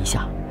核算了一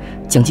下，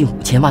将近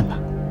5000万呢。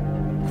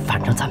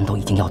反正咱们都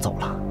已经要走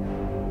了，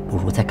不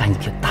如再干一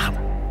笔大的。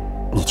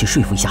你去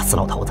说服一下死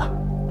老头子，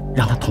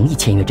让他同意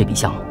签约这笔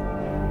项目。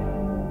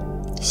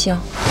行。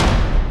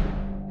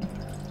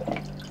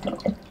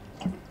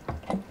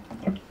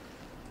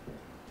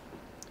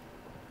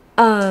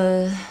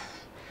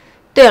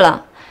对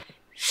了，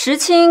石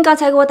青刚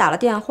才给我打了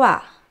电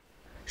话，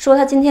说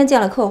他今天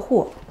见了客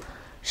户，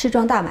是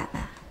桩大买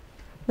卖，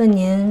问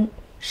您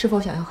是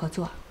否想要合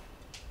作。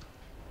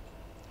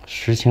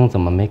石青怎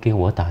么没给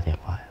我打电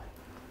话呀？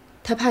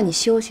他怕你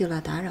休息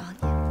了打扰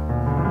你。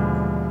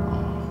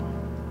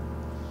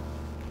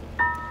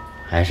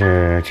还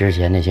是之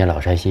前那些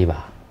老山西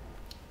吧？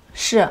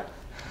是，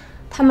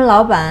他们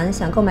老板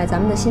想购买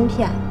咱们的芯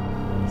片，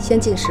先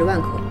进10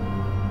万颗。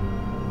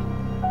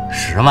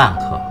10万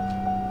颗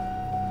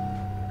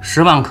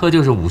，10万颗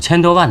就是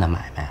5000多万的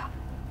买卖啊！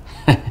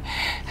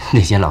那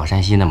些老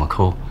山西那么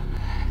抠，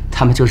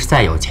他们就是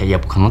再有钱也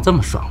不可能这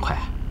么爽快。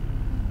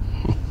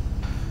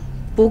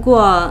不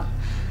过，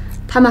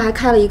他们还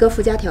开了一个附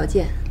加条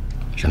件。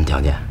什么条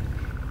件？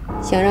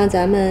想让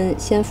咱们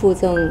先附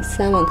赠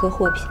3万颗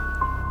货品。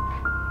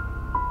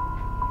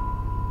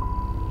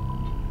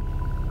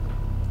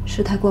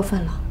是太过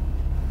分了？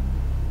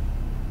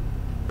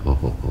不，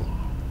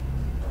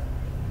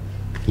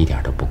一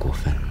点都不过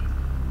分。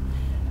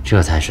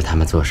这才是他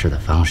们做事的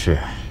方式。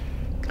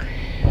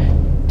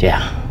这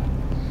样，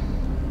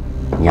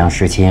你让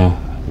石青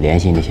联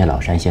系那些老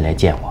山蟹来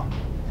见我，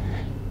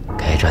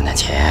该赚的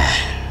钱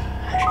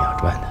还是要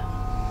赚的。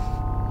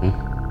嗯，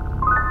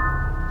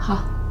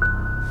好。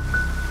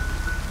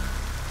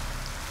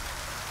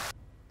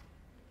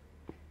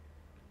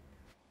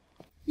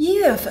1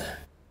月份，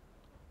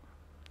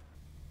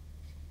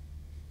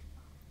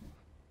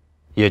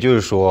也就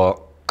是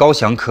说，高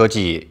翔科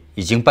技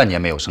已经半年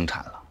没有生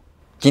产了。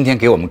今天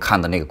给我们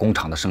看的那个工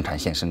厂的生产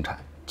线生产，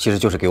其实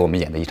就是给我们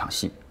演的一场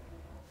戏。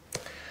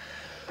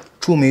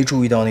注没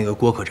注意到那个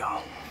郭科长？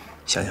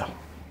想想。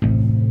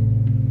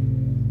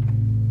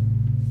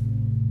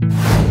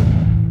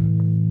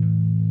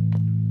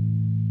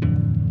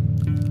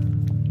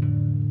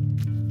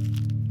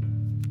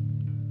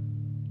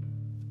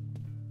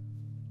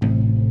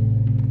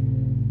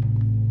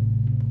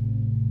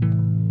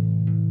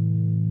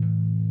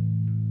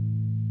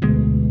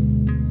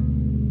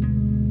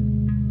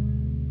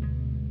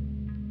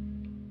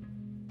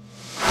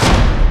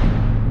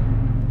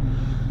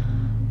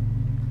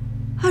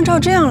按照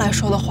这样来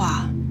说的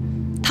话，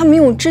他们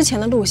用之前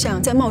的录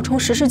像在冒充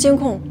实时监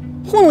控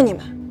糊弄你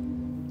们。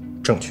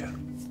正确。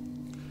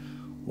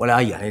我俩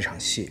演了一场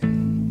戏，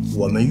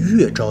我们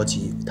越着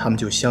急，他们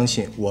就相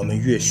信我们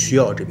越需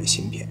要这笔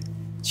芯片。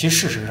其实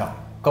事实上，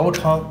高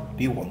昌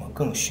比我们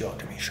更需要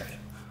这笔生意。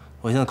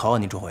我现在考考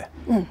你，周辉。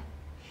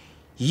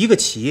一个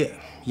企业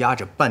压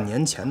着半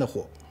年前的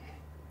货，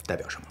代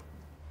表什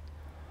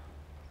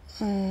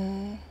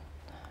么？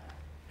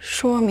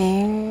说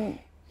明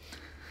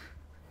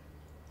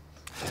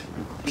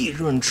利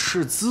润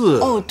赤字。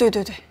哦，对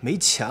对对，没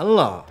钱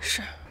了。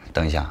是。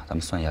等一下，咱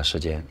们算一下时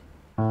间。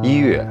1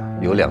月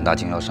有2大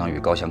经销商与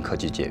高翔科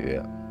技解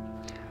约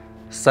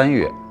，3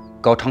月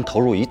高昌投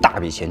入一大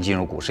笔钱进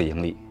入股市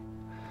盈利，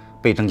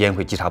被证监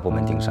会稽查部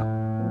门盯上。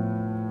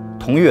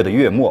同月的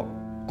月末，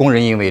工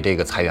人因为这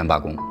个裁员罢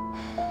工。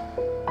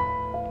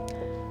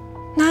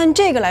那按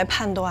这个来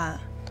判断，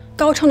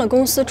高昌的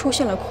公司出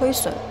现了亏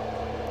损，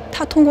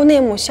他通过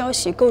内幕消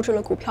息购置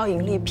了股票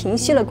盈利，平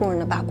息了工人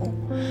的罢工。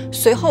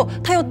随后，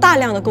他又大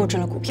量的购置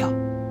了股票。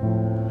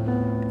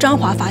张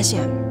华发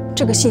现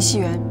这个信息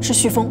源是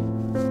旭峰。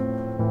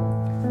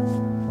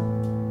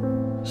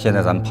现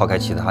在咱们抛开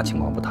其他情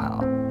况不谈啊，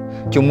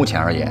就目前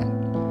而言，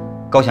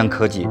高翔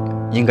科技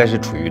应该是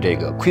处于这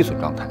个亏损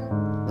状态。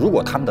如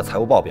果他们的财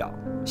务报表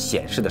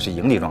显示的是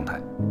盈利状态，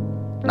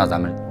那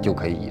咱们就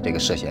可以以这个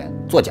涉嫌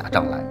做假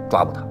账来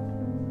抓捕他。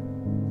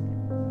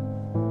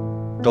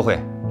周慧，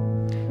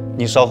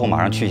你稍后马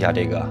上去一下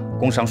这个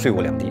工商税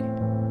务两地，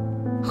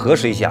核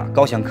实一下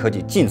高翔科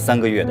技近3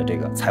个月的这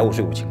个财务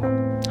税务情况。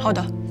好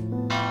的。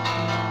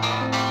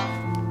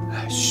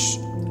嘘。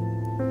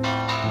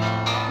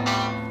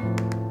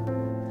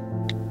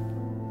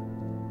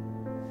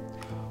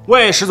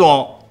喂，石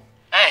总。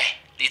哎，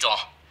李总，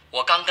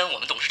我刚跟我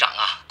们董事长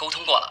沟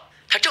通过了，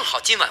他正好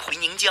今晚回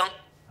宁江，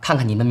看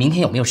看你们明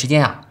天有没有时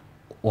间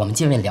我们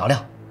见面聊聊。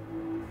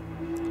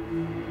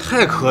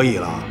太可以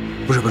了。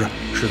不是，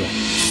石总，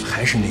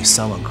还是那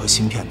3万颗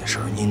芯片的事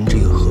儿，您这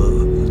个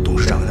和董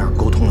事长那儿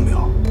沟通了没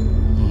有？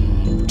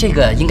这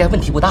个应该问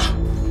题不大。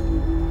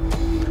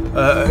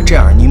这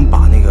样您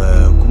把那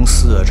个公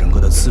司整个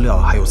的资料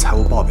还有财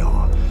务报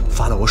表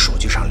发到我手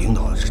机上，领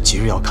导急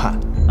着要看。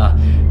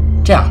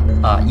这样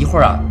一会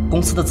儿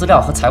公司的资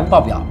料和财务报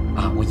表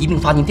我一并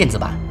发进电子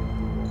版。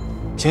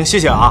行，谢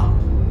谢啊。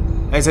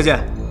哎，再见。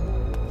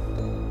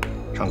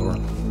上桌了。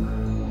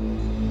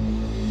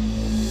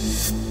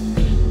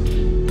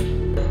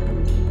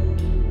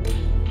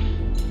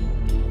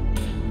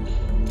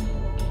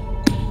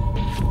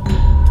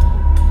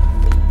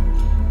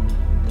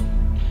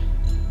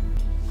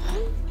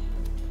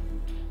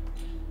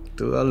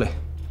得嘞。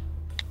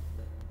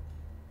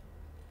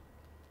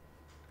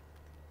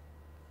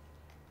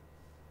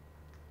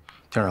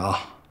听着啊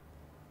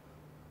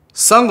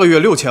，3个月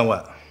6000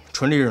万，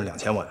纯利润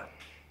2000万，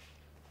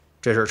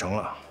这事儿成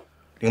了。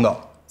领导，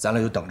咱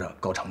俩就等着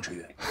高昌之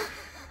约。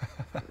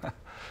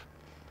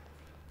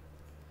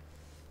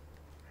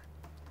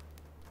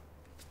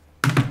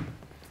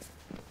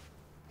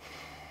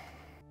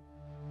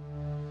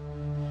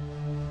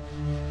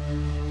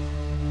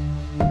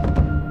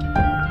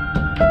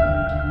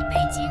北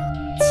京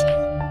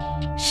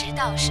晴，10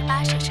到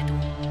18摄氏度。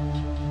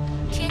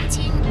天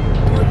津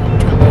多云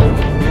转风。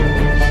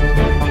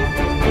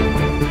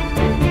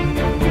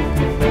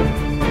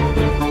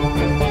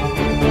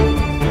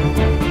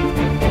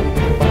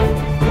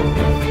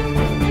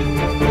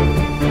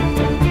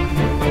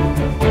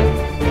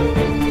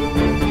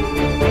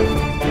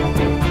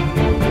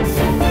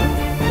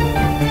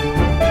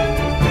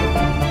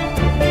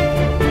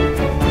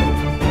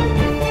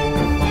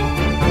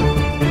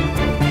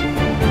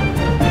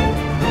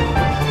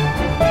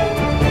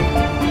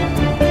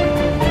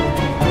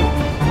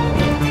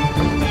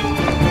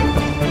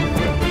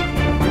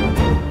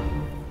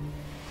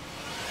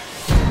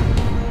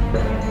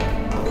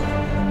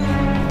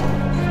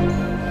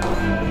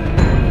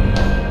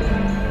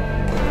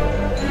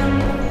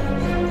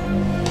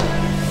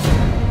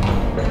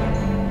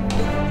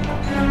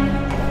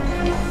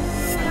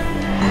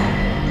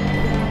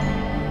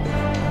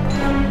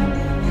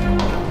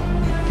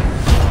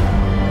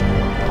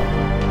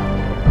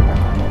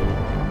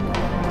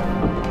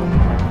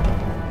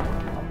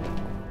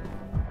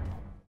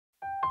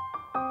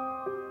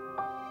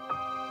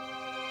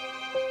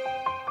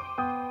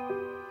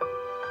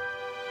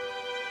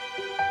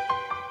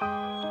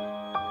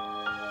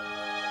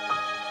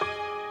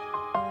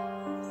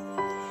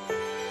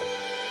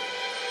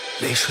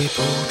泪水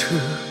不知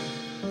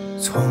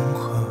从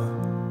何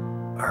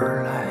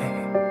而来，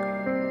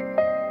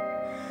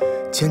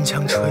坚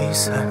强吹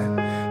散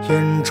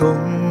眼中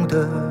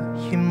的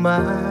阴霾。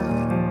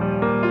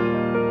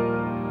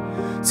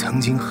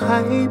曾经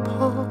害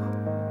怕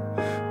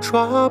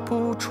抓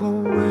不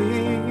住未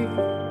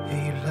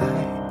来，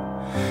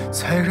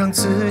才让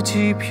自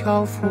己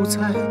漂浮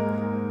在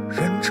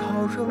人潮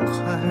人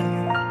海。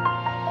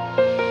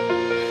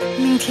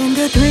明天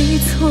的对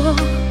错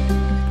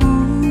不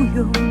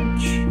用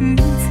去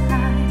猜，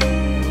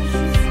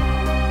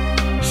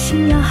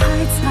信仰还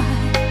在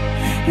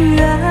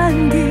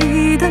原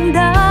地等待。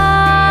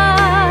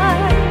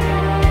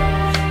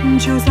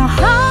就算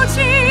耗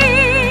尽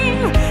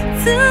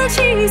自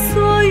己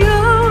所有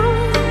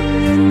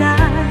忍耐，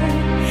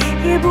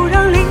也不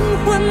让灵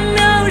魂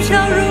渺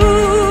小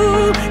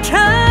如尘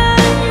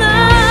埃。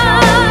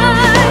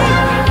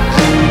如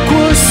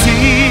果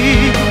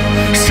心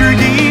是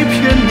一片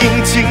宁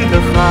静的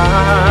海，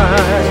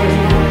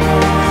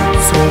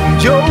总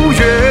有月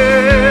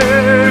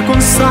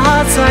光洒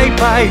在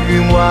白云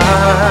外。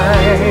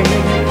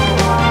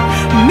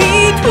迷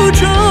途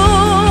中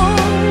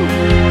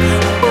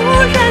忽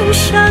然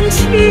想起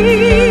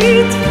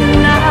天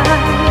来，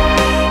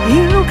一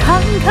路慷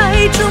慨，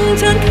终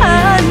将看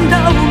到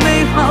美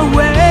好未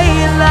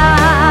来。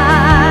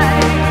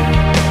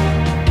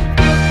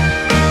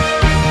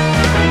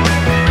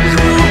如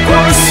果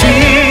心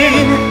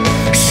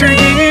是一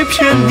片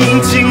宁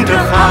静的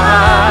海，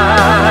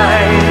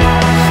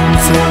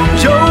总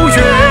有月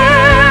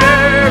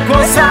光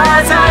洒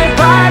在白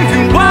云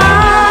外。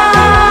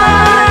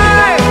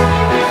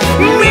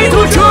迷途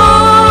中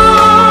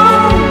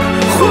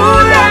忽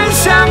然想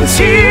起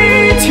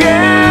天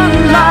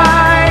来，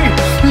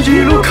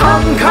一路慷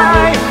慨，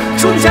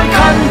终将看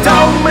到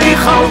美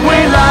好未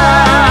来。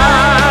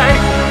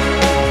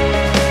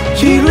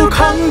一路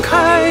慷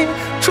慨，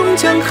终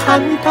将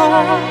看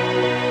到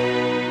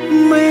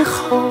美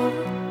好